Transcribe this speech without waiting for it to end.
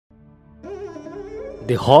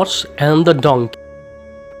The Horse and the Donkey.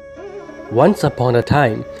 Once upon a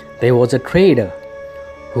time, there was a trader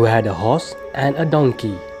who had a horse and a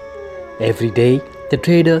donkey. Every day, the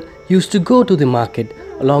trader used to go to the market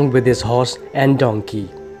along with his horse and donkey.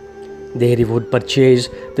 There he would purchase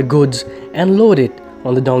the goods and load it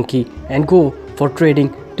on the donkey and go for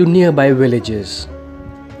trading to nearby villages.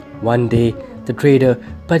 One day, the trader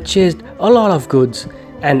purchased a lot of goods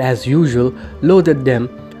and as usual loaded them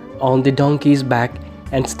on the donkey's back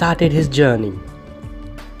and started his journey.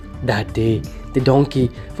 That day, the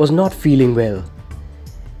donkey was not feeling well.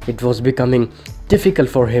 It was becoming difficult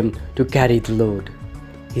for him to carry the load.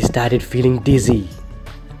 He started feeling dizzy.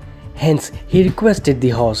 Hence, he requested the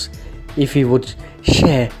horse if he would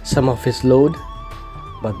share some of his load.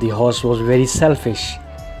 But the horse was very selfish.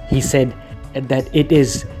 He said that it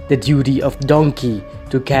is the duty of donkey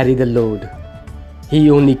to carry the load. He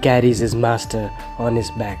only carries his master on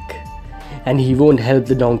his back, and he won't help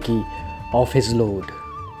the donkey off his load.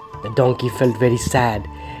 The donkey felt very sad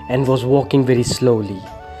and was walking very slowly.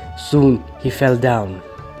 Soon he fell down.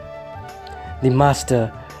 The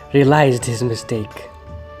master realized his mistake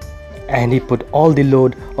and he put all the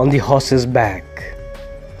load on the horse's back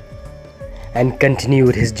and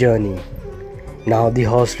continued his journey. Now the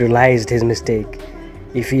horse realized his mistake.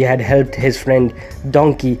 If he had helped his friend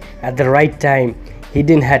donkey at the right time, he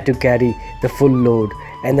didn't have to carry the full load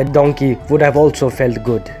and the donkey would have also felt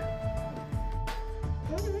good.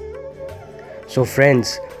 So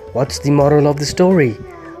friends, what's the moral of the story?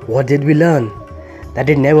 What did we learn? That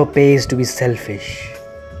it never pays to be selfish.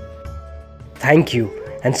 Thank you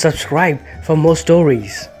and subscribe for more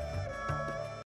stories.